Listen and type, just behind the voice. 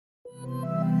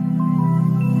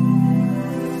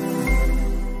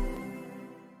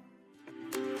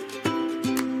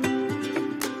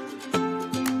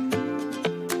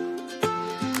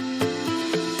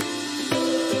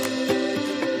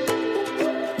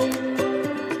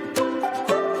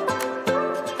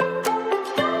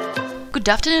Good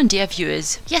afternoon, dear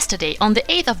viewers. Yesterday, on the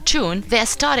 8th of June, there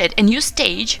started a new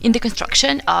stage in the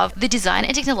construction of the Design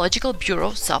and Technological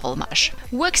Bureau Sovelmash.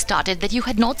 Work started that you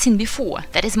had not seen before,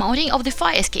 that is mounting of the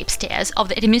fire escape stairs of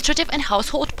the administrative and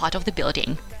household part of the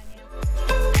building.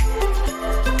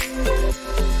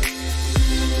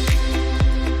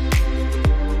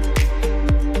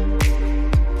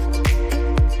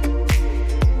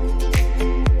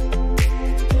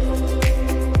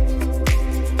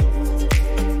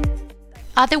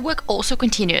 Other work also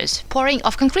continues, pouring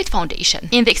of concrete foundation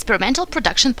in the experimental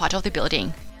production part of the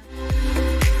building.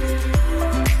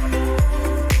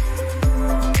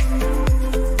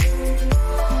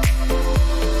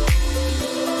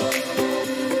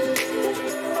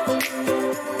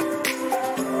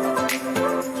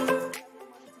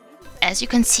 As you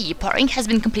can see, pouring has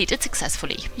been completed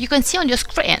successfully. You can see on your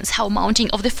screens how mounting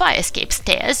of the fire escape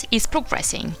stairs is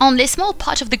progressing. Only a small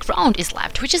part of the ground is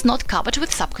left, which is not covered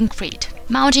with subconcrete.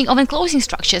 Mounting of enclosing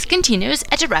structures continues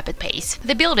at a rapid pace.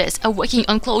 The builders are working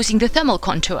on closing the thermal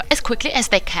contour as quickly as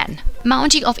they can.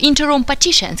 Mounting of inter-room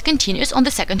partitions continues on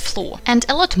the second floor, and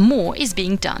a lot more is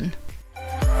being done.